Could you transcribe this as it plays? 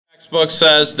textbook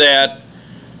says that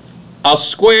a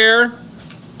square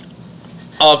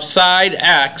of side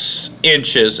x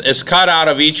inches is cut out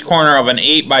of each corner of an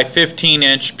 8 by 15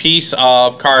 inch piece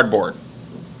of cardboard.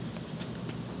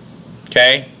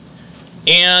 Okay?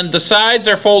 And the sides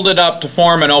are folded up to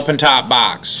form an open top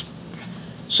box.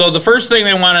 So the first thing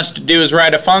they want us to do is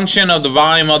write a function of the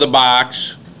volume of the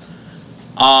box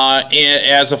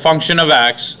as a function of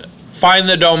x. Find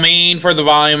the domain for the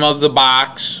volume of the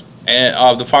box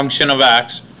of the function of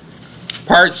x.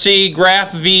 Part C,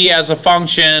 graph V as a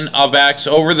function of x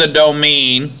over the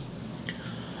domain.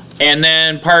 And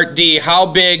then part D, how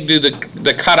big do the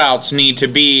cutouts need to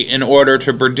be in order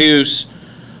to produce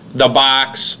the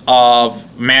box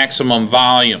of maximum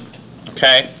volume?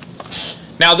 Okay.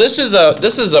 Now this is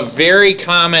a very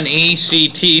common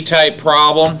ACT type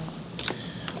problem.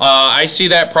 I see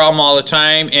that problem all the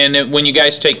time, and when you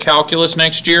guys take calculus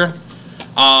next year,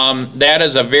 that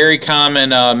is a very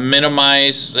common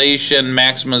minimization,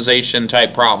 maximization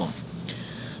type problem.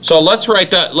 So let's write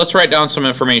down some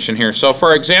information here. So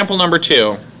for example number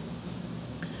 2,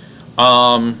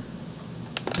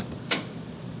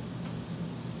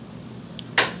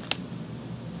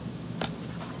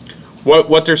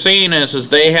 what they're saying is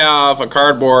they have a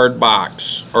cardboard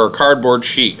box or a cardboard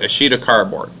sheet, a sheet of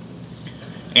cardboard,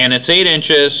 and it's 8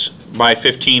 inches by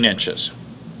 15 inches.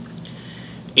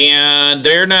 And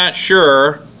they're not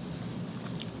sure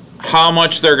how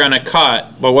much they're going to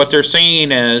cut, but what they're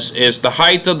saying is the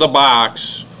height of the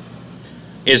box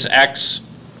is X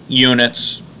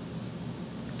units,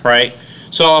 right?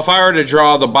 So if I were to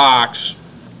draw the box,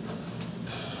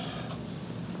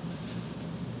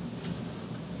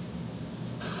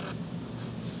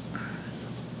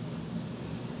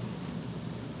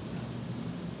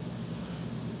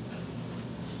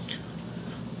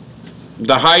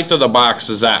 the height of the box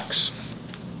is X.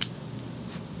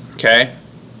 Okay?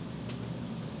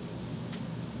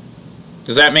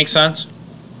 Does that make sense?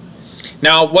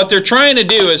 Now, what they're trying to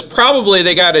do is probably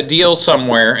they got a deal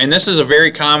somewhere, and this is a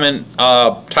very common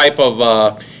type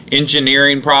of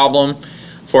engineering problem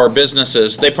for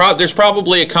businesses. There's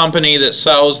probably a company that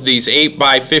sells these 8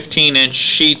 by 15 inch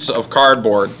sheets of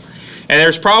cardboard, and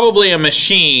there's probably a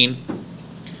machine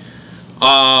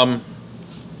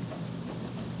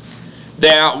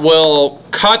that will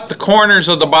cut the corners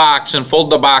of the box and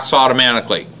fold the box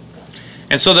automatically.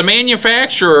 And so the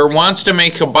manufacturer wants to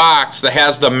make a box that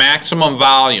has the maximum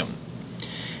volume.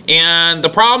 And the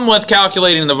problem with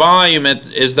calculating the volume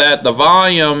is that the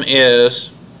volume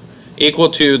is equal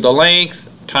to the length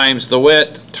times the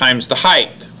width times the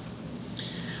height.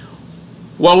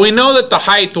 Well, we know that the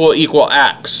height will equal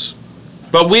X,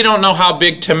 but we don't know how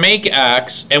big to make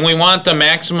X, and we want the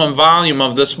maximum volume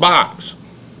of this box.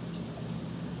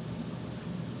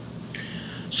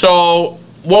 So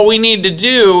what we need to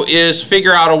do is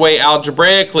figure out a way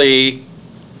algebraically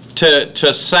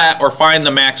to set or find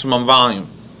the maximum volume.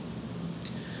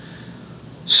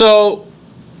 So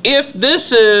if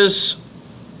this is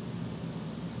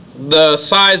the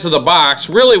size of the box,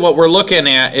 really what we're looking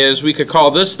at is we could call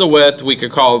this the width, we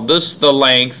could call this the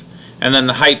length, and then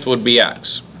the height would be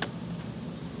X.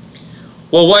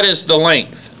 Well, what is the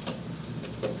length?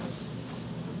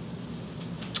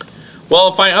 Well,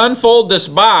 if I unfold this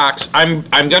box, I'm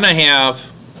going to have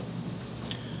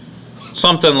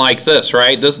something like this,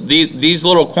 right? These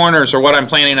little corners are what I'm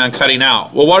planning on cutting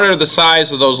out. Well, what are the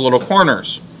size of those little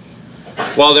corners?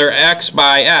 Well, they're X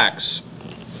by X,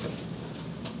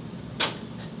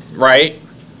 right?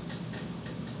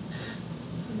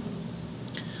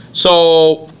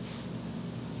 So,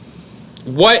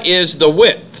 what is the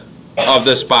width of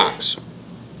this box?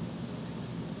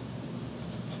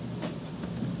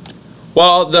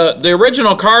 Well, the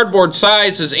original cardboard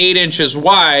size is 8 inches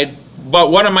wide, but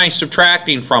what am I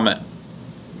subtracting from it?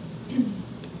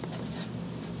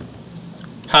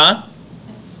 Huh?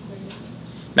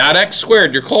 Not X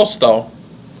squared, you're close though.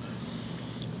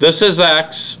 This is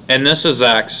X and this is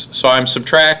X, so I'm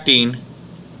subtracting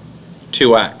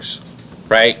 2X,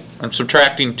 right? I'm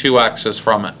subtracting 2X's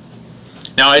from it.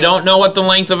 Now I don't know what the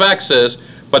length of X is,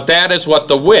 but that is what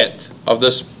the width of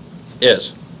this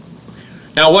is.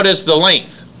 Now, what is the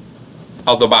length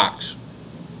of the box?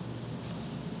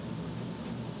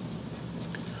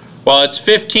 Well, it's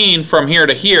 15 from here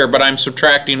to here, but I'm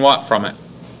subtracting what from it?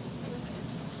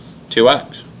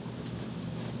 2X.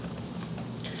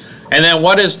 And then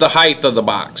what is the height of the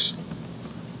box?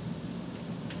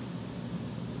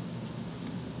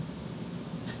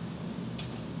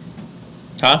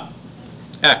 Huh?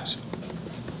 X.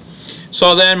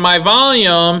 So then my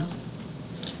volume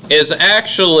is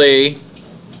actually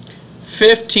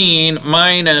 15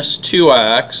 minus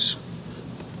 2X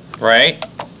right,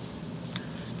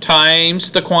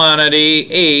 times the quantity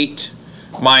 8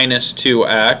 minus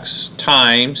 2x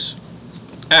times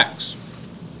x.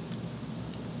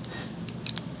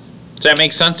 Does that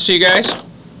make sense to you guys?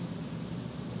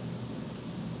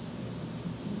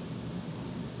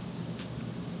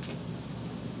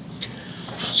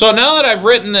 So now that I've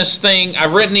written this thing,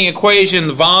 I've written the equation,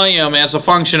 the volume, as a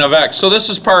function of x. So this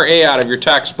is part A out of your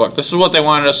textbook. This is what they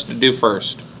wanted us to do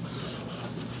first.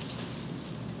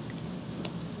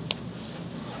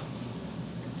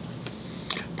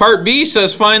 Part B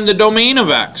says find the domain of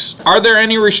x. Are there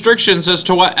any restrictions as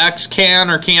to what x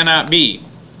can or cannot be?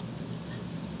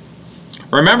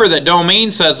 Remember that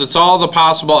domain says it's all the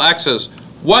possible x's.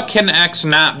 What can x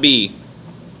not be?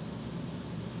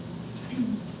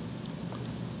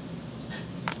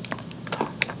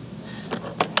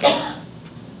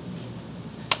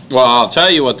 Well, I'll tell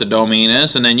you what the domain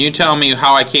is, and then you tell me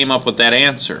how I came up with that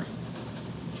answer.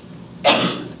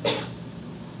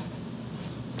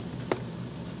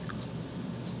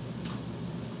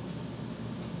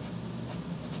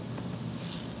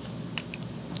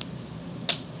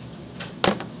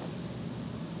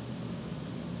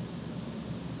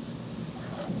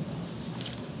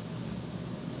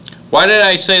 Why did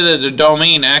I say that the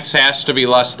domain x has to be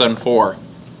less than 4?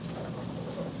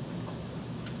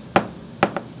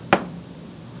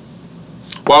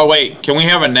 Well, wait, can we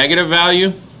have a negative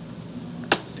value?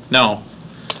 No.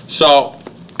 So,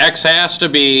 x has to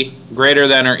be greater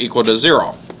than or equal to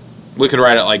 0. We could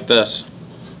write it like this.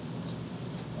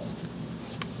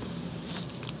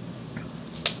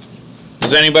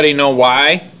 Does anybody know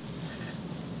why?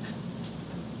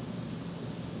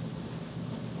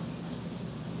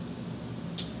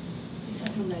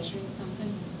 Because we're measuring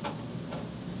something.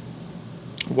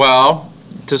 Well,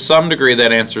 to some degree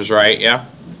that answer's right, yeah?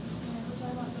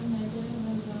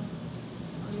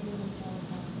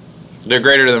 They're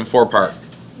greater than 4 part. Can't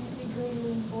be greater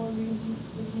than 4 because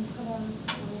if you cut out a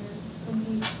square from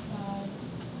each side,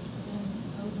 then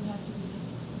those would have to be,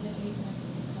 the 8 would have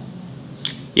to be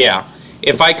cut out. Yeah.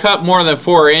 If I cut more than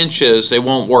 4 inches, it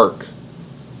won't work.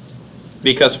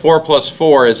 Because 4 plus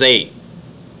 4 is 8.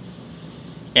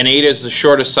 And 8 is the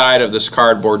shortest side of this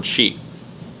cardboard sheet.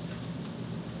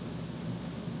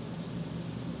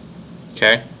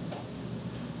 Okay?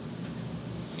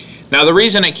 Now the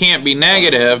reason it can't be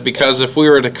negative, because if we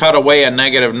were to cut away a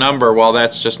negative number, well,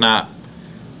 that's just not...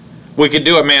 We could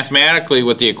do it mathematically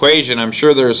with the equation. I'm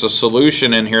sure there's a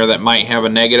solution in here that might have a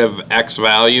negative x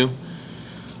value.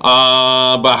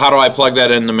 But how do I plug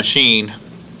that in the machine?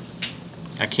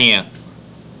 I can't.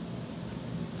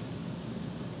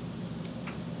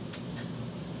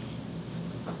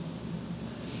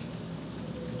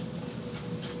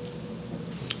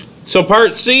 So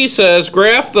part C says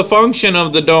graph the function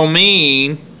of the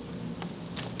domain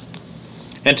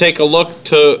and take a look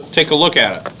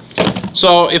at it.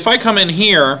 So if I come in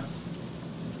here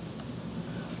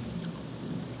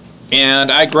and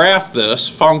I graph this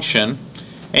function,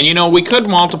 and you know we could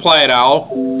multiply it out,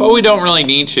 but we don't really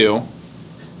need to.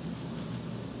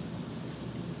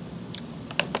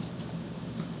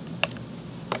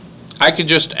 I could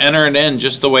just enter it in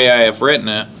just the way I have written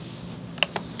it.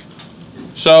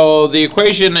 So the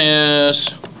equation is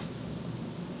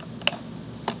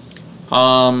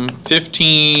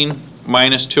 15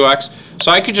 minus 2x.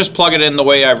 So I could just plug it in the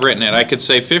way I've written it. I could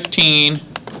say 15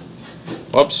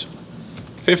 minus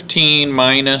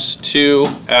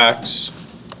 2x,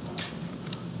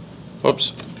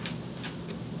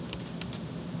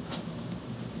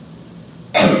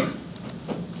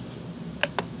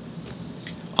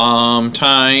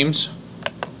 times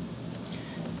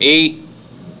 8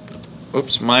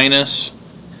 minus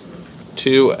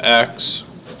 2x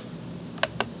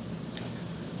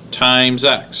times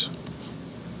x.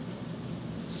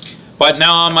 But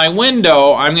now on my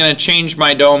window, I'm going to change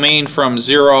my domain from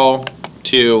 0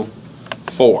 to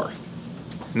 4.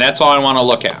 And that's all I want to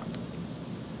look at.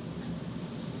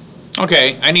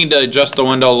 Okay, I need to adjust the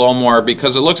window a little more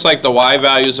because it looks like the y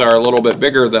values are a little bit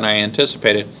bigger than I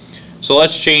anticipated. So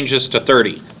let's change this to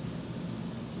 30.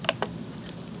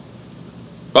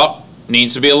 Well,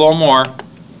 needs to be a little more.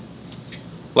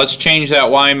 Let's change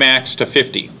that y max to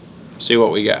 50. See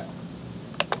what we got.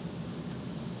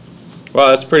 Well,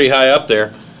 that's pretty high up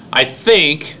there. I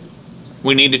think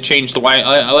we need to change the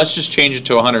y. Let's just change it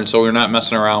to 100 so we're not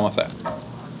messing around with it.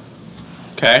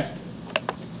 Okay.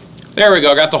 There we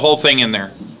go. Got the whole thing in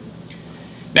there.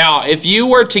 Now, if you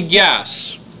were to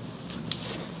guess,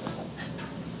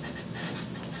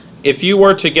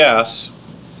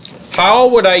 how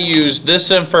would I use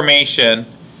this information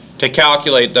to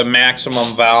calculate the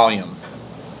maximum volume?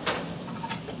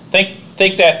 Think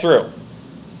think that through.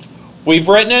 We've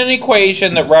written an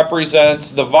equation that represents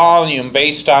the volume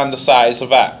based on the size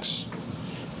of x.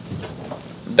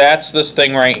 That's this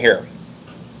thing right here.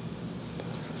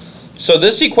 So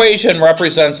this equation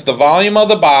represents the volume of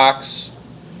the box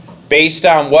based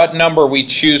on what number we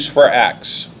choose for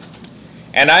x.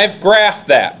 And I've graphed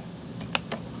that.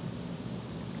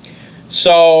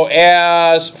 So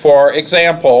as, for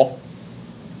example,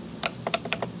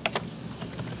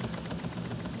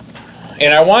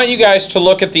 and I want you guys to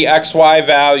look at the xy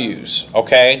values,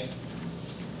 okay?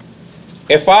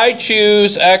 If I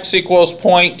choose x equals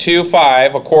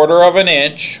 0.25, a quarter of an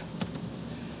inch,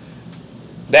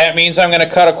 that means I'm going to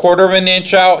cut a quarter of an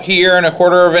inch out here, and a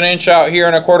quarter of an inch out here,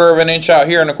 and a quarter of an inch out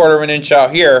here, and a quarter of an inch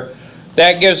out here.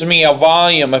 That gives me a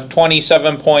volume of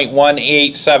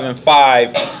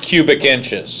 27.1875 cubic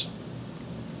inches.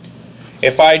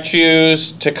 If I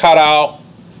choose to cut out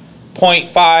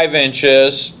 0.5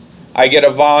 inches, I get a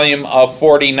volume of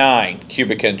 49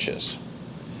 cubic inches.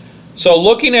 So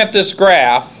looking at this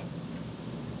graph,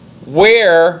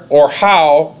 where or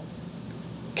how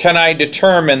can I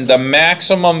determine the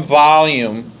maximum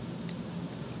volume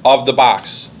of the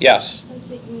box? Yes? I'm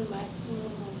taking the maximum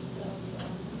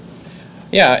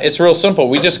of the Yeah, it's real simple.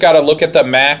 We just got to look at the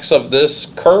max of this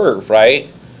curve, right?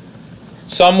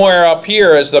 Somewhere up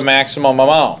here is the maximum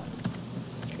amount.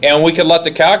 And we could let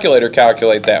the calculator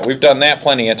calculate that. We've done that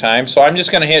plenty of times. So I'm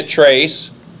just going to hit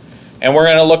trace, and we're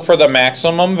going to look for the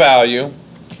maximum value.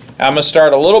 I'm going to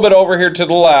start a little bit over here to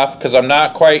the left because I'm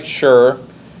not quite sure.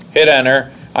 Hit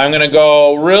enter. I'm going to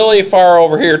go really far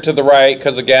over here to the right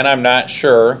because, again, I'm not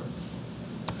sure.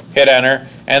 Hit enter.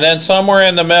 And then somewhere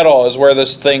in the middle is where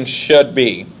this thing should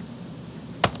be.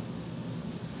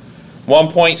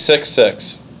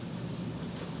 1.66.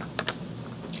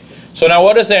 So now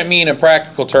what does that mean in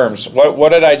practical terms? What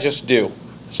did I just do?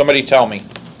 Somebody tell me.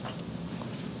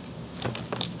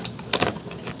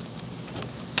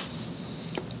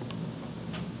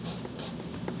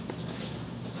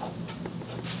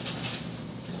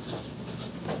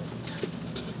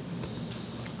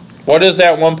 What is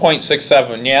that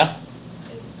 1.67? Yeah?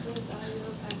 It's the value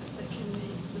of x that can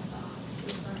make the box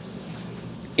as far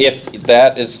as If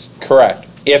that is correct.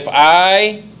 If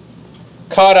I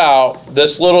cut out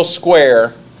this little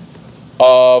square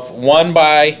of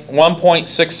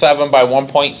 1.67 by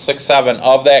 1.67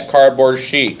 of that cardboard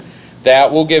sheet,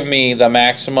 that will give me the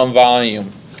maximum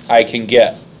volume I can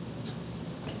get.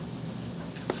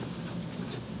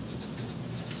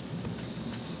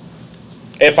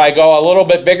 If I go a little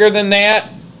bit bigger than that,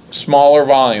 smaller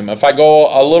volume. If I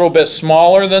go a little bit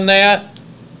smaller than that,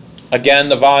 again,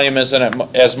 the volume isn't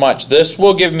as much. This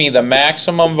will give me the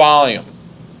maximum volume.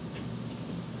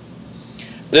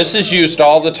 This is used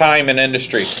all the time in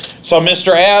industry. So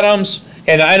Mr. Adams,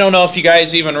 and I don't know if you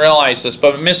guys even realize this,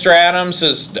 but Mr. Adams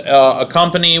is a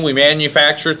company. We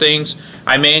manufacture things.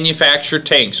 I manufacture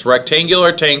tanks,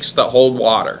 rectangular tanks that hold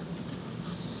water.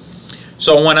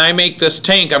 So when I make this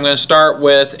tank, I'm going to start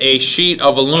with a sheet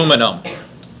of aluminum.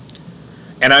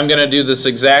 And I'm going to do this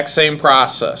exact same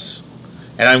process.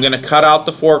 And I'm going to cut out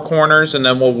the four corners, and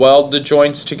then we'll weld the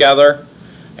joints together.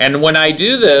 And when I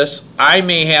do this, I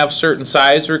may have certain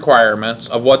size requirements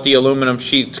of what the aluminum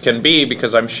sheets can be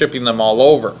because I'm shipping them all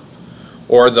over,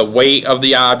 or the weight of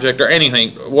the object or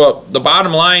anything. Well, the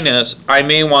bottom line is I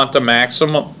may want the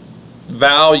maximum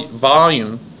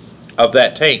volume of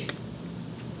that tank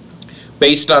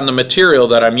based on the material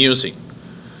that I'm using.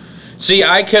 See,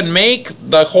 I can make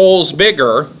the holes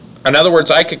bigger. In other words,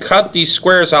 I could cut these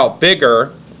squares out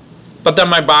bigger, but then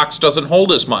my box doesn't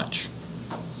hold as much.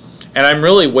 And I'm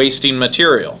really wasting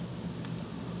material.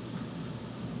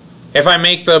 If I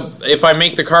make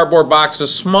the cardboard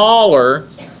boxes smaller,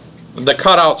 the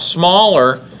cutout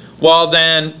smaller, well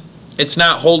then it's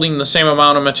not holding the same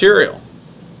amount of material.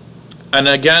 And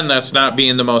again, that's not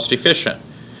being the most efficient.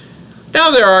 Now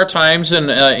there are times in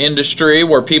industry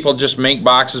where people just make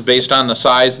boxes based on the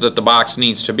size that the box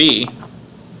needs to be.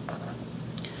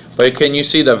 But can you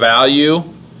see the value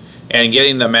and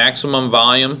getting the maximum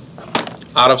volume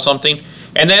out of something?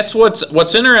 And that's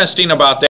what's interesting about that.